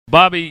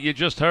Bobby, you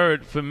just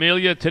heard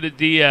Familia to the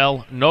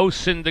DL, no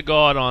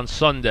Syndergaard on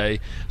Sunday.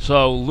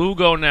 So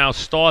Lugo now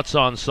starts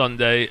on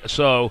Sunday.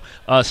 So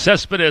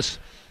Cespedes,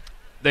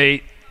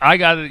 I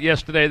got it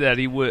yesterday that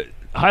he would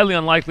highly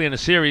unlikely in the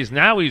series.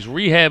 Now he's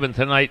rehabbing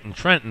tonight in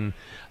Trenton.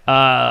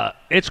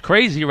 It's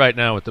crazy right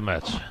now with the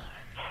Mets.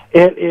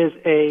 It is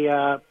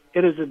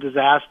a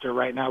disaster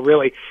right now,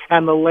 really.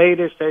 And the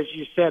latest, as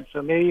you said,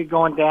 Familia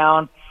going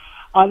down.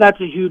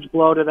 That's a huge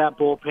blow to that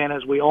bullpen,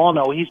 as we all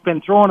know. He's been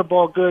throwing the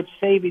ball good,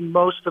 saving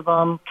most of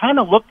them. Kind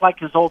of looked like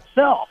his old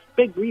self.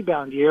 Big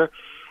rebound year.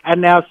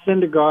 And now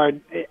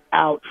Syndergaard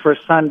out for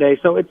Sunday.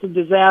 So it's a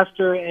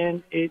disaster,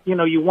 and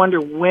you wonder,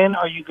 when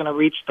are you going to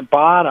reach the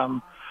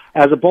bottom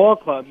as a ball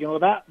club?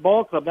 That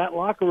ball club, that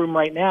locker room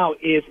right now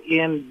is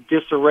in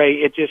disarray.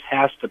 It just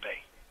has to be.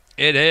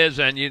 It is,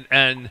 and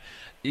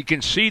you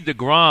can see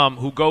DeGrom,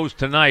 who goes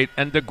tonight,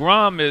 and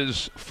DeGrom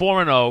is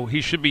 4-0.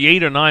 He should be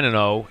 8 or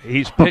 9-0.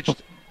 He's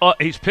pitched.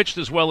 He's pitched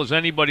as well as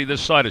anybody this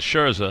side of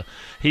Scherzer.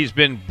 He's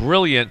been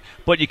brilliant,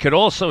 but you could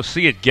also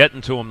see it getting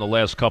to him the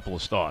last couple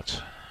of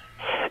starts.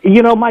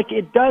 Mike,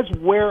 it does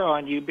wear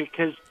on you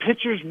because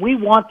pitchers, we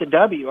want the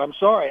W. I'm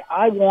sorry,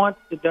 I want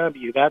the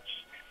W. That's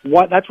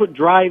what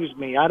drives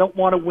me. I don't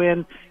want to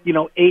win,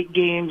 8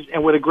 games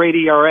and with a great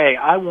ERA.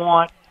 I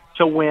want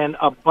to win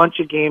a bunch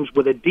of games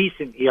with a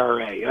decent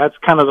ERA. That's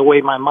kind of the way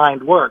my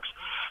mind works.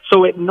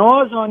 So it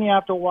gnaws on you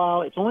after a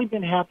while. It's only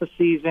been half a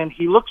season.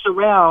 He looks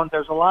around.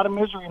 There's a lot of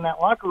misery in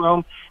that locker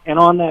room and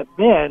on that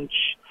bench,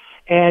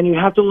 and you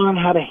have to learn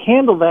how to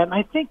handle that. And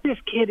I think this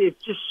kid is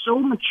just so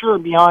mature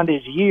beyond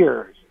his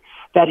years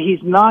that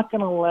he's not going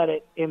to let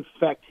it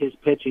infect his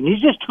pitching.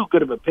 He's just too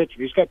good of a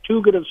pitcher. He's got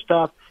too good of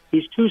stuff.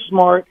 He's too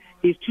smart.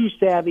 He's too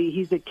savvy.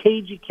 He's a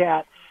cagey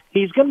cat.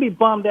 He's going to be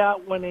bummed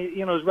out when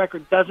his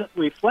record doesn't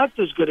reflect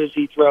as good as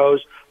he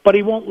throws, but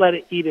he won't let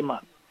it eat him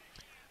up.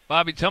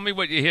 Bobby, tell me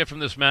what you hear from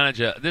this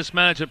manager. This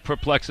manager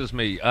perplexes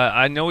me.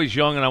 I know he's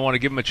young and I want to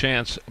give him a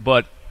chance,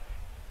 but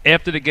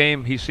after the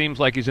game, he seems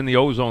like he's in the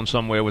ozone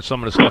somewhere with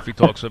some of the stuff he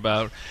talks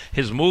about.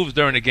 His moves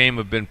during the game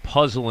have been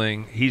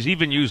puzzling. He's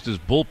even used his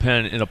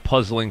bullpen in a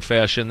puzzling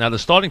fashion. Now, the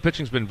starting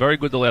pitching's been very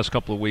good the last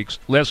couple of weeks,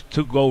 last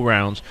 2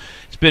 go-rounds.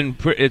 It's been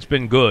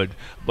good,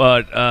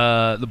 but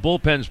the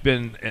bullpen's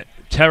been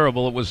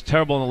terrible. It was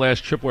terrible in the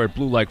last trip where it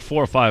blew like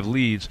 4 or 5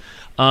 leads.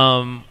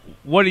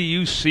 What do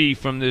you see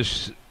from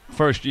this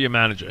first-year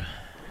manager?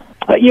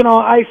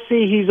 I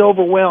see he's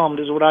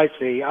overwhelmed is what I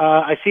see.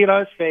 I see it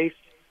on his face.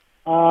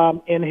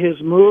 In his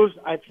moves,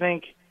 I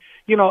think,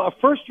 a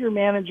first-year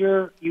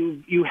manager,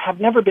 you have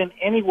never been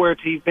anywhere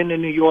till you've been to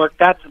New York.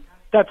 That's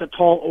a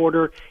tall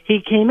order.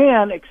 He came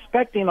in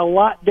expecting a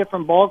lot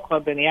different ball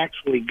club than he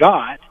actually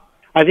got.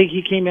 I think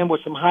he came in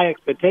with some high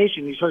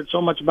expectation. He's heard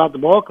so much about the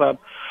ball club.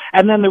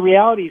 And then the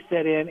reality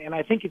set in, and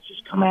I think it's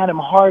just come at him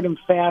hard and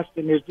fast,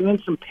 and there's been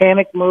some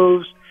panic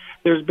moves.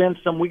 There's been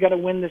some we got to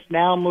win this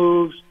now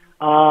moves.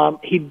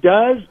 He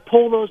does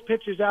pull those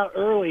pitchers out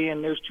early,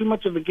 and there's too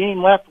much of a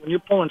game left when you're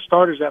pulling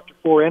starters after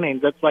 4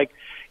 innings. That's like,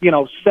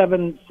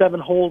 seven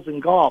holes in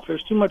golf.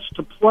 There's too much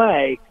to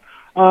play.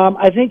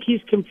 I think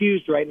he's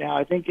confused right now.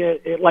 I think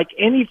like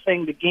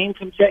anything, the game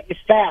comes at you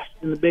fast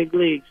in the big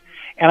leagues.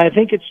 And I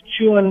think it's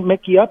chewing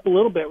Mickey up a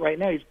little bit right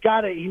now.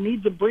 He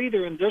needs a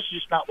breather, and there's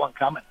just not one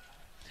coming.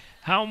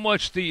 How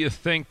much do you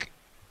think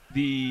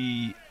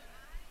the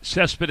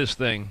Cespedes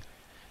thing,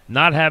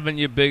 not having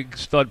your big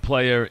stud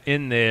player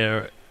in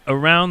there,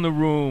 around the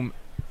room,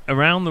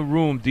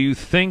 do you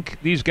think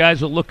these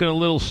guys are looking a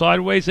little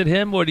sideways at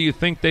him, or do you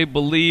think they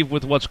believe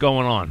with what's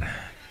going on?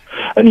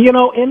 In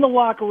the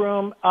locker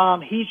room,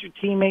 he's your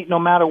teammate no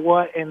matter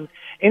what, and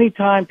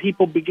anytime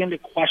people begin to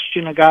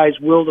question a guy's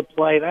will to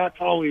play, that's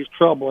always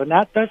trouble, and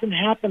that doesn't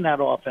happen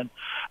that often.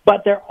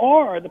 But the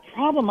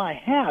problem I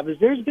have is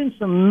there's been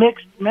some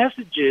mixed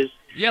messages.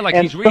 Yeah, like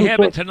he's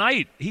rehabbing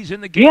tonight. He's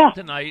in the game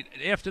tonight.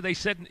 After they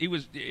said he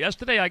was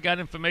yesterday, I got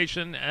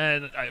information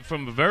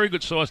from a very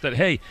good source that,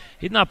 hey,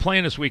 he's not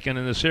playing this weekend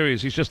in the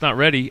series. He's just not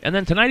ready. And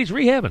then tonight he's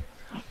rehabbing.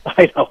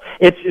 I know.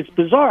 It's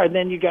bizarre. And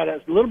then you got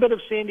a little bit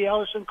of Sandy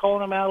Ellerson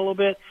calling him out a little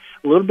bit,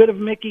 a little bit of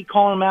Mickey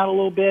calling him out a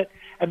little bit.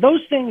 And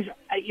those things,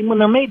 when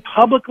they're made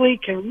publicly,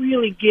 can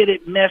really get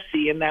it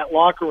messy in that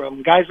locker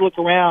room. Guys look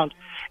around,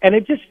 and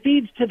it just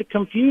feeds to the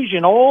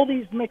confusion. All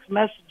these mixed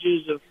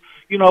messages of,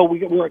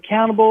 we're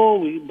accountable,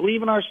 we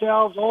believe in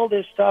ourselves, all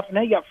this stuff. And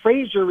then you got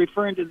Frazier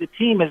referring to the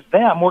team as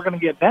them. We're going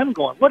to get them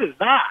going. What is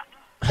that?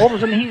 All of a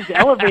sudden he's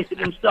elevated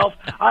himself.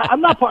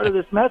 I'm not part of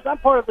this mess. I'm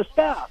part of the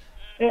staff.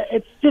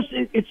 It's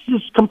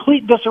just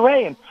complete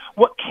disarray. And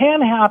what can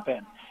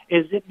happen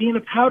is it being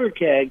a powder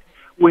keg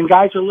when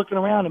guys are looking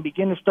around and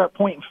begin to start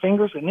pointing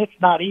fingers, and it's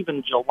not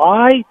even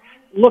July.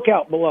 Look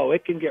out below.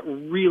 It can get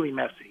really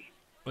messy.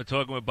 We're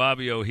talking with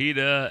Bobby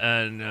Ojeda,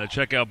 and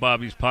check out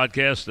Bobby's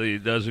podcast. He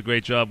does a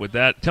great job with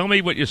that. Tell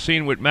me what you're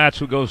seeing with Matz,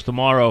 who goes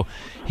tomorrow.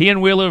 He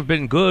and Wheeler have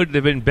been good.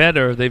 They've been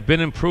better. They've been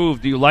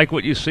improved. Do you like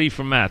what you see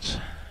from Matz?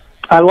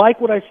 I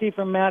like what I see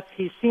from Matz.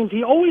 He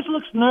always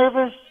looks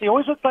nervous. He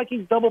always looks like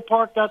he's double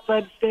parked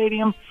outside the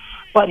stadium,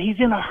 but he's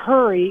in a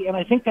hurry, and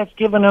I think that's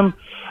given him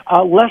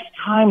less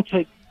time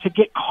to to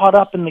get caught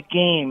up in the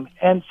game.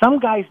 And some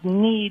guys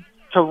need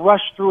to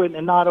rush through it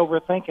and not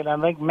overthink it. I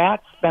think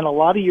Matt spent a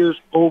lot of years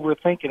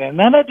overthinking it, and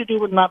that had to do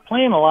with not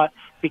playing a lot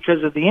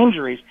because of the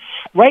injuries.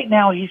 Right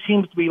now, he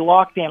seems to be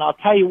locked in. I'll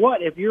tell you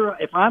what,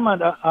 if I'm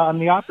on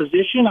the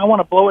opposition, I want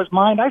to blow his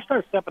mind, I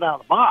start stepping out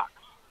of the box.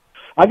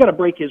 I got to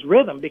break his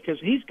rhythm because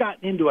he's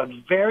gotten into a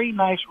very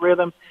nice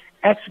rhythm,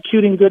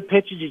 executing good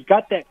pitches. He's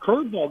got that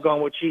curveball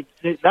going, which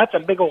that's a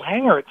big old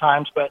hanger at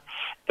times, but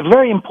a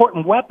very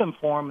important weapon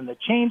for him. And the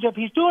changeup,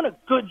 he's doing a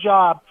good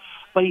job,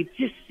 but he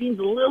just seems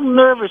a little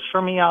nervous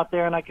for me out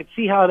there, and I could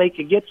see how they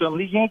could get to him.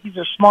 These Yankees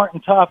are smart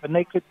and tough, and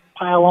they could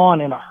pile on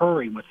in a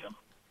hurry with him.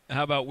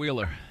 How about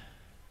Wheeler?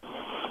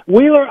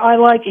 Wheeler, I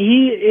like.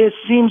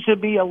 Seems to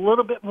be a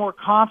little bit more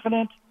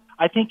confident.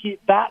 I think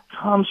that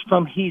comes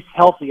from he's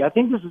healthy. I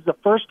think this is the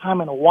first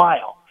time in a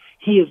while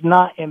he is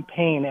not in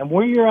pain. And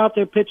where you're out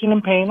there pitching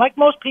in pain, like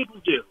most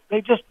people do, they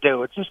just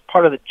do. It's just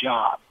part of the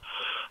job.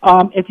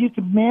 If you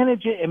can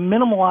manage it and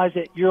minimize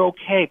it, you're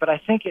okay. But I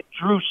think it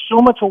drew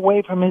so much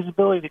away from his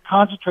ability to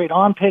concentrate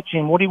on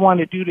pitching, what he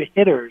wanted to do to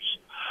hitters,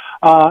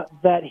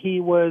 that he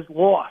was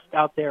lost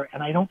out there.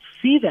 And I don't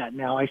see that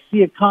now. I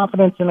see a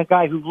confidence in a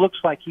guy who looks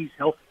like he's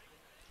healthy.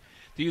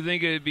 Do you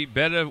think it would be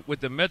better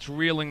with the Mets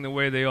reeling the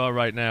way they are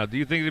right now? Do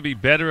you think it would be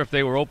better if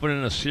they were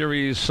opening a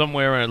series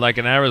somewhere like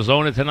in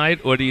Arizona tonight,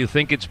 or do you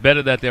think it's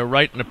better that they're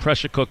right in the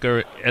pressure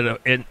cooker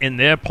in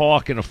their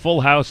park in a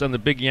full house and the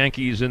big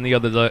Yankees in the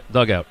other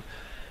dugout?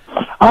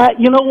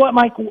 You know what,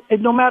 Mike?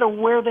 No matter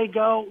where they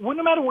go,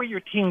 no matter where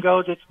your team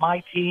goes, it's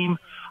my team.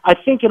 I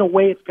think in a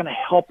way it's going to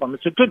help them.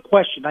 It's a good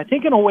question. I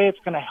think in a way it's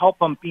going to help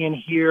them being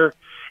here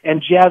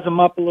and jazz them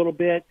up a little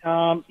bit.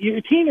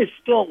 Your team is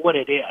still what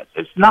it is.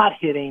 It's not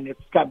hitting. It's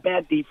got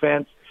bad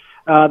defense.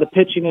 The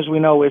pitching, as we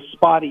know, is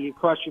spotty. You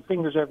cross your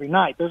fingers every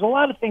night. There's a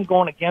lot of things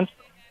going against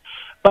them.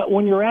 But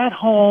when you're at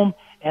home,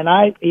 and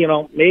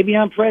maybe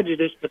I'm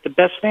prejudiced, but the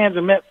best fans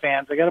are Met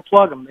fans. I got to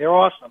plug them. They're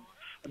awesome.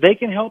 They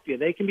can help you.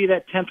 They can be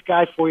that 10th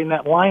guy for you in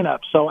that lineup.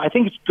 So I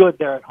think it's good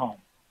they're at home.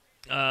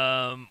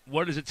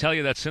 What does it tell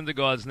you that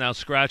Syndergaard's now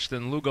scratched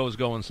and Lugo's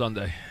going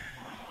Sunday?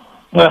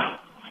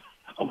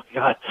 Oh, my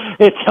God.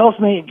 It tells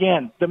me,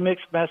 again, the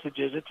mixed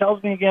messages. It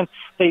tells me, again,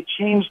 they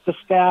changed the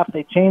staff,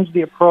 they changed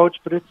the approach,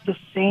 but it's the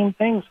same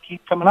things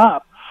keep coming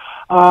up.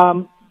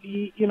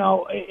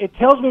 It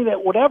tells me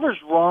that whatever's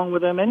wrong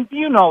with them, and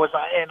I know,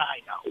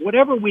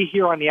 whatever we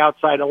hear on the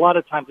outside, a lot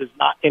of times is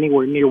not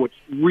anywhere near what's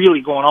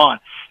really going on.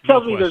 It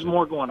tells me there's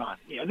more going on.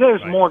 Yeah,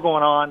 there's more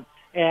going on,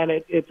 and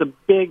it's a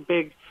big,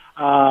 big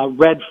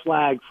red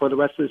flag for the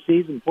rest of the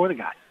season for the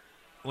guy.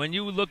 When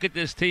you look at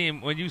this team,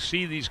 when you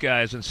see these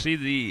guys and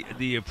see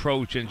the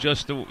approach and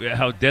just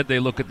how dead they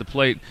look at the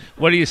plate,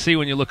 what do you see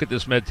when you look at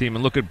this Med team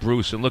and look at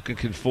Bruce and look at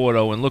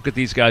Conforto and look at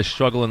these guys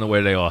struggling the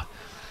way they are?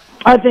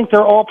 I think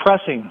they're all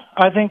pressing.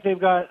 I think they've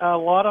got a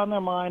lot on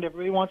their mind.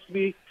 Everybody wants to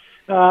be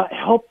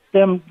help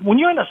them. When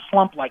you're in a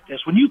slump like this,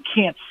 when you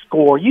can't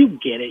score, you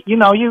get it.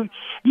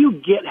 You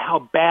get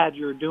how bad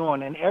you're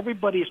doing, and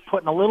everybody's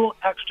putting a little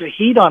extra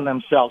heat on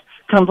themselves.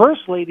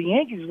 Conversely, the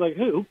Yankees are like,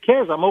 who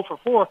cares? I'm 0 for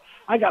 4.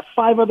 I got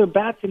 5 other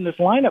bats in this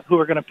lineup who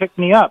are going to pick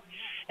me up.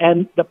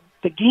 And the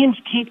games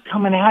keep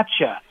coming at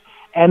you.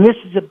 And this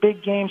is a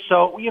big game,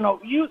 so,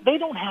 they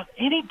don't have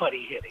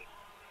anybody hitting.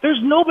 There's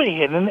nobody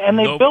hitting, and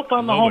they built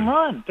on the home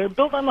run. They're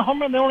built on the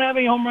home run. They don't have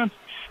any home runs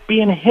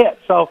being hit.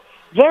 So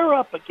they're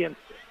up against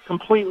it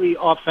completely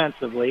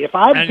offensively. If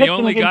I'm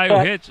pitching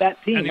against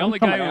that team, I'm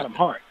coming at them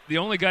hard. The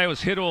only guy who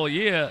was hit all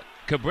year,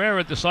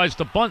 Cabrera, decides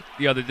to bunt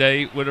the other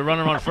day with a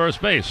runner on first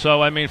base.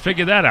 So,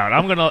 figure that out.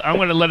 I'm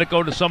gonna let it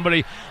go to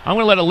somebody. I'm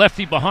going to let a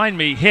lefty behind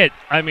me hit.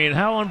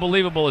 How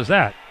unbelievable is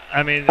that?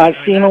 I've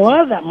seen a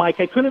lot of that,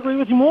 Mike. I couldn't agree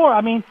with you more.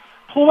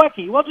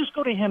 Plawecki, we'll just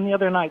go to him the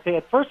other night. They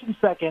had first and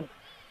second,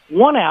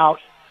 1 out,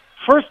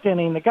 first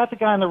inning. They got the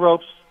guy on the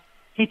ropes.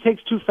 He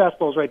takes 2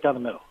 fastballs right down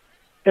the middle.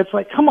 It's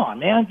like, come on,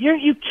 man.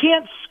 You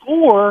can't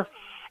score,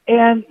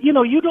 and, you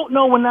don't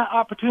know when that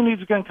opportunity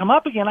is going to come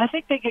up again. I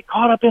think they get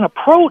caught up in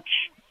approach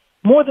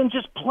more than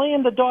just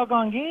playing the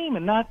doggone game,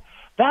 and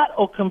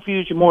that'll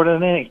confuse you more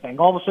than anything.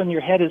 All of a sudden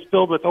your head is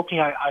filled with, okay,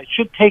 I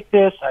should take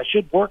this, I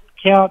should work,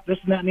 count, this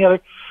and that and the other.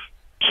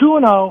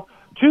 2-0,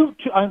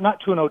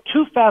 not 2-0,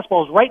 2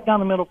 fastballs right down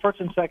the middle, first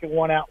and second,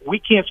 1 out. We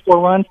can't score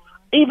runs.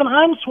 Even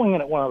I'm swinging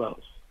at one of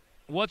those.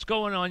 What's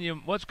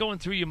going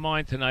through your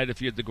mind tonight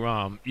if you're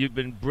DeGrom? You've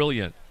been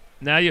brilliant.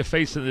 Now you're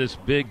facing this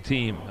big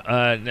team,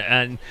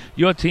 and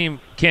your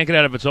team can't get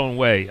out of its own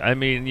way.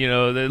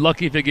 They're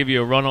lucky if they give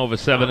you a run over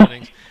 7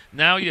 innings.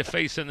 Now you're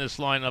facing this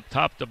lineup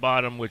top to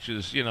bottom, which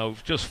is,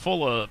 just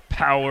full of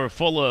power,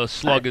 full of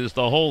sluggers,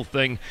 the whole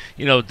thing.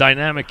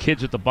 Dynamic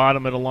kids at the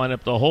bottom of the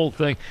lineup, the whole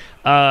thing.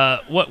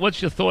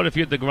 What's your thought if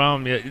you're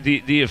DeGrom?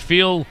 Do you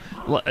feel,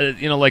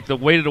 like the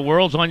weight of the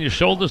world's on your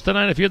shoulders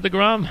tonight if you're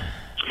DeGrom?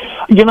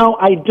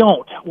 I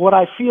don't. What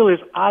I feel is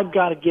I've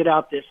got to get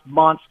out this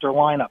monster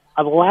lineup.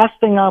 The last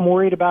thing I'm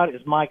worried about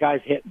is my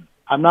guys hitting.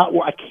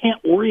 I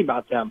can't worry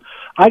about them.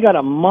 I got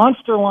a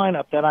monster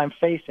lineup that I'm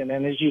facing,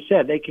 and as you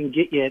said, they can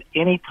get you at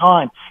any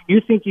time.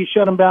 You think you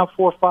shut them down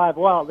 4-5,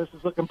 wow, this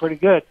is looking pretty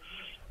good.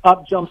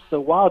 up jumps the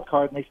wild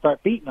card and they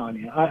start beating on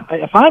you.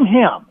 If I'm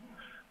him,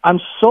 I'm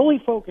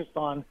solely focused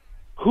on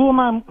who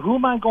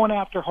am I going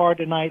after hard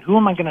tonight? Who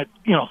am I going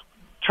to,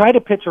 try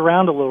to pitch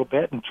around a little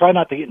bit and try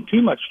not to get in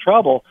too much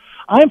trouble.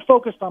 I'm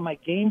focused on my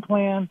game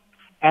plan,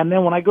 and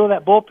then when I go to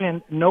that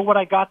bullpen, know what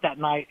I got that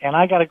night, and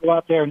I got to go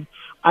out there and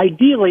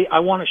ideally I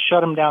want to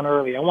shut them down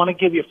early. I want to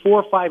give you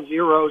 4 or 5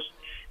 zeros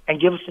and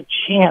give us a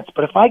chance.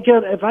 But if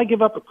I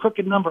give up a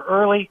crooked number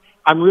early,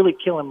 I'm really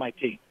killing my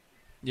team.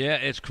 Yeah,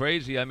 it's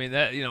crazy. I mean,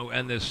 that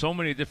and there's so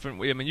many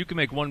different. I mean, you can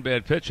make one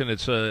bad pitch and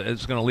it's going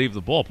to leave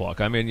the ballpark.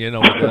 I mean,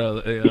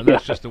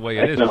 that's just the way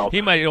it is. No.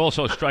 He might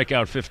also strike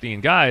out 15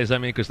 guys. I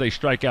mean, because they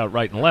strike out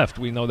right and left.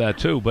 We know that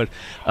too. But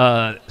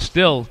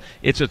still,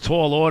 it's a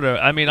tall order.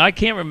 I mean, I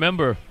can't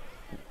remember.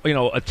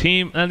 A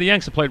team, and the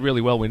Yanks have played really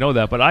well, we know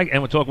that,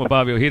 and we're talking about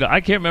Bobby Ojeda, I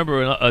can't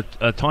remember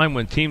a time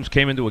when teams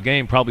came into a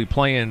game probably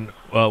playing,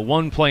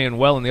 one playing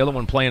well and the other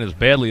one playing as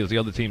badly as the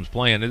other team's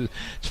playing.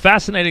 It's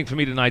fascinating for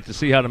me tonight to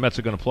see how the Mets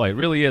are going to play. It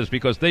really is,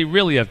 because they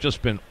really have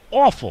just been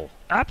awful,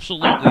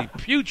 absolutely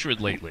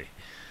putrid lately.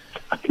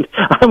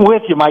 I'm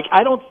with you, Mike.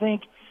 I don't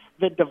think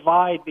the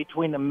divide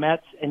between the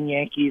Mets and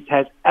Yankees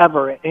has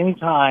ever, at any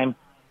time,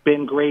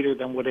 been greater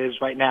than what it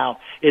is right now.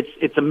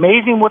 It's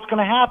amazing what's going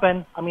to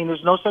happen. I mean,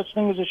 there's no such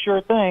thing as a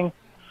sure thing,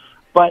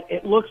 but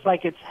it looks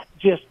like it's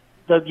just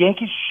the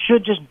Yankees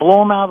should just blow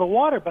them out of the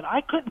water. But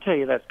I couldn't tell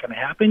you that's going to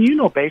happen. You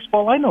know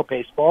baseball. I know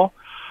baseball.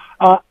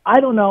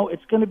 I don't know.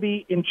 It's going to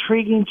be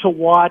intriguing to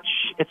watch.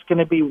 It's going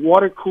to be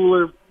water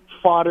cooler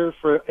fodder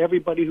for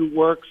everybody who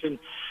works. And,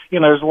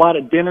 there's a lot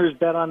of dinners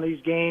bet on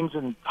these games,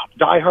 and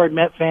diehard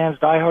Met fans,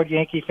 diehard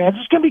Yankee fans.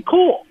 It's going to be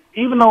cool,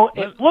 even though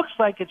it looks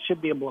like it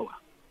should be a blowout.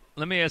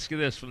 Let me ask you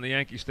this from the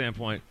Yankee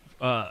standpoint.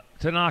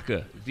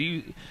 Tanaka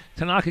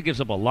gives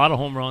up a lot of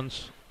home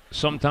runs.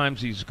 Sometimes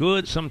he's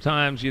good.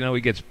 Sometimes, he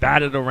gets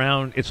batted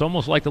around. It's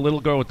almost like the little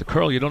girl with the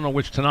curl. You don't know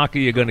which Tanaka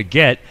you're going to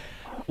get.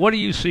 What do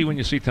you see when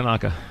you see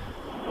Tanaka?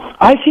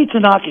 I see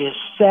Tanaka is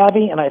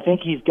savvy, and I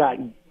think he's got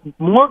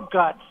more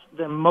guts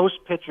than most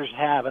pitchers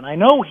have. And I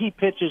know he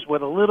pitches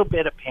with a little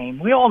bit of pain.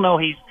 We all know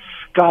he's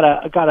got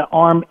an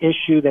arm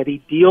issue that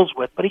he deals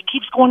with, but he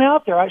keeps going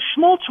out there.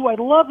 Schmaltz, who I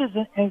love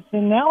his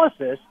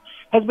analysis,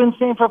 has been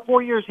saying for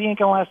 4 years he ain't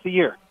going to last a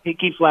year. He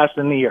keeps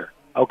lasting the year,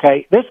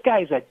 okay? This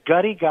guy's a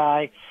gutty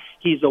guy.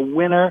 He's a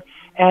winner,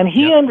 and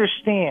he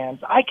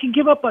understands I can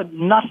give up a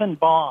nothing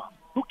bomb.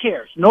 Who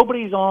cares?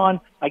 Nobody's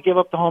on. I give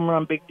up the home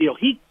run, big deal.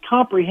 He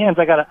comprehends.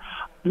 I got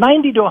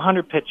 90 to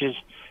 100 pitches.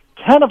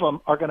 10 of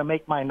them are going to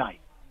make my night.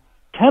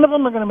 10 of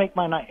them are going to make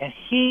my night, and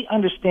he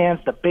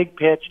understands the big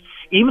pitch.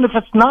 Even if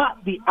it's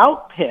not the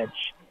out pitch,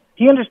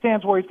 he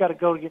understands where he's got to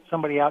go to get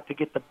somebody out to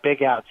get the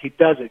big outs. He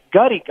does it.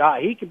 Gutty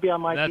guy. He could be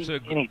on my team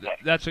any day.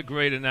 That's a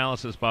great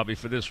analysis, Bobby,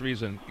 for this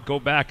reason. Go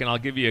back, and I'll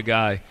give you a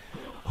guy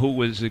who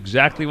was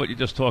exactly what you're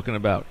just talking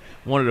about.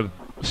 One of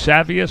the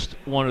savviest,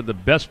 one of the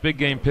best big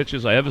game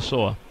pitchers I ever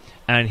saw.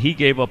 And he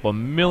gave up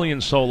 1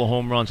 million solo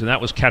home runs, and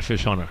that was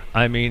Catfish Hunter.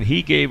 I mean,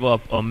 he gave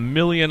up 1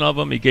 million of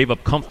them. He gave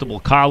up comfortable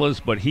collars,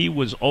 but he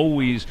was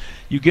always,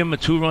 you give him a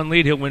 2-run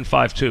lead, he'll win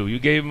 5-2. You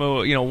gave him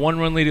a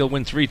 1-run lead, he'll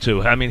win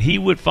 3-2. I mean, he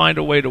would find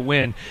a way to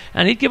win.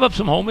 And he'd give up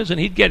some homers, and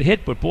he'd get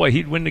hit, but boy,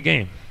 he'd win the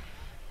game.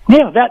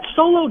 Yeah, that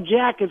solo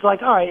jack is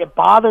like, all right, it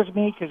bothers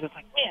me because it's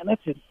like, man,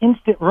 that's an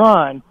instant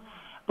run.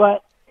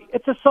 But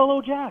it's a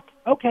solo jack.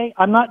 Okay,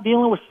 I'm not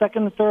dealing with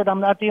second and third.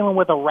 I'm not dealing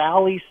with a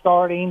rally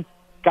starting.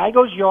 Guy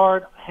goes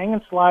yard, hanging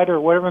slider, or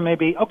whatever it may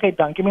be. Okay,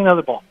 done. Give me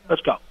another ball.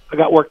 Let's go. I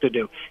got work to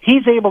do.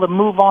 He's able to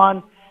move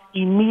on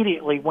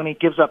immediately when he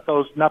gives up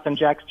those nothing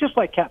jacks, just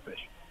like Catfish.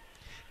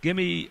 Give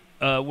me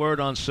a word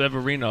on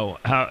Severino.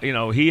 How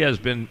he has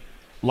been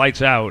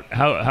lights out.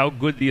 How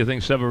good do you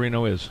think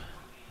Severino is?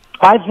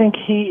 I think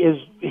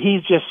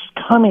he's just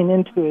coming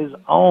into his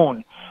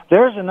own.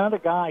 There's another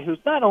guy who's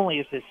not only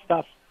is his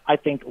stuff, I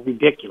think,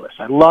 ridiculous.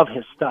 I love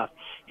his stuff.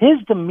 His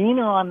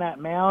demeanor on that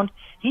mound,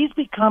 he's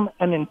become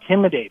an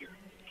intimidator.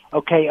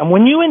 Okay, and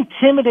when you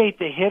intimidate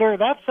the hitter,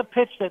 that's a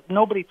pitch that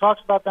nobody talks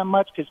about that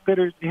much because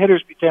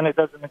hitters pretend it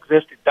doesn't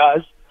exist. It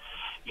does.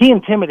 He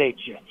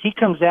intimidates you. He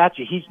comes at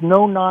you. He's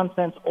no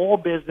nonsense, all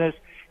business,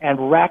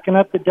 and racking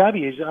up the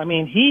W's. I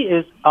mean, he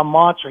is a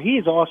monster. He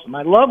is awesome.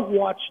 I love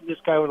watching this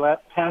guy over the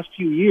past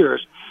few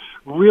years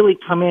really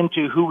come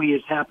into who he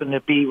has happened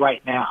to be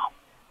right now.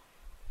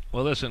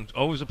 Well, listen,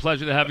 always a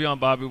pleasure to have you on,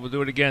 Bobby. We'll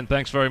do it again.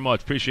 Thanks very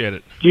much. Appreciate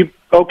it.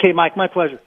 Okay, Mike, my pleasure.